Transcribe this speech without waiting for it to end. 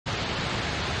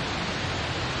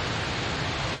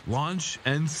Launch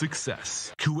and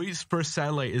success. Kuwait's first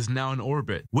satellite is now in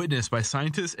orbit, witnessed by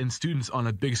scientists and students on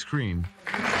a big screen.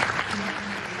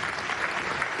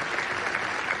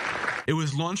 It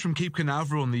was launched from Cape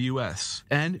Canaveral in the U.S.,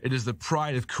 and it is the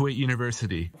pride of Kuwait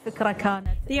University.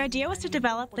 The idea was to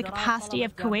develop the capacity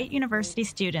of Kuwait University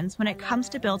students when it comes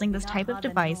to building this type of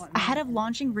device ahead of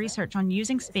launching research on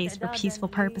using space for peaceful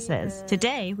purposes.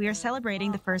 Today, we are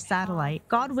celebrating the first satellite.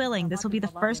 God willing, this will be the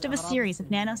first of a series of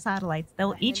nano-satellites that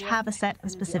will each have a set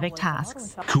of specific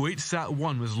tasks. Kuwait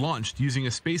Sat-1 was launched using a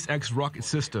SpaceX rocket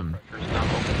system.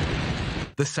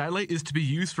 The satellite is to be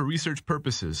used for research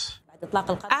purposes.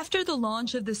 After the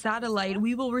launch of the satellite,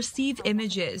 we will receive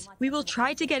images. We will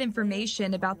try to get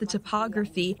information about the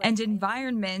topography and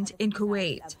environment in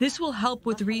Kuwait. This will help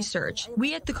with research.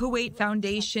 We at the Kuwait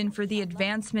Foundation for the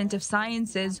Advancement of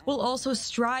Sciences will also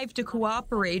strive to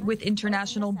cooperate with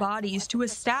international bodies to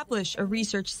establish a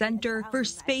research center for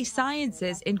space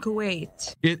sciences in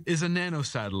Kuwait. It is a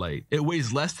nano-satellite. It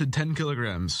weighs less than 10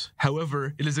 kilograms.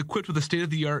 However, it is equipped with a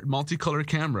state-of-the-art multicolor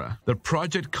camera. The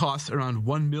project costs around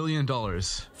 $1 million.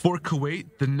 For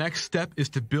Kuwait, the next step is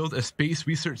to build a space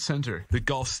research center, the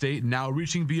Gulf state now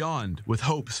reaching beyond with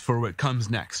hopes for what comes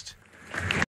next.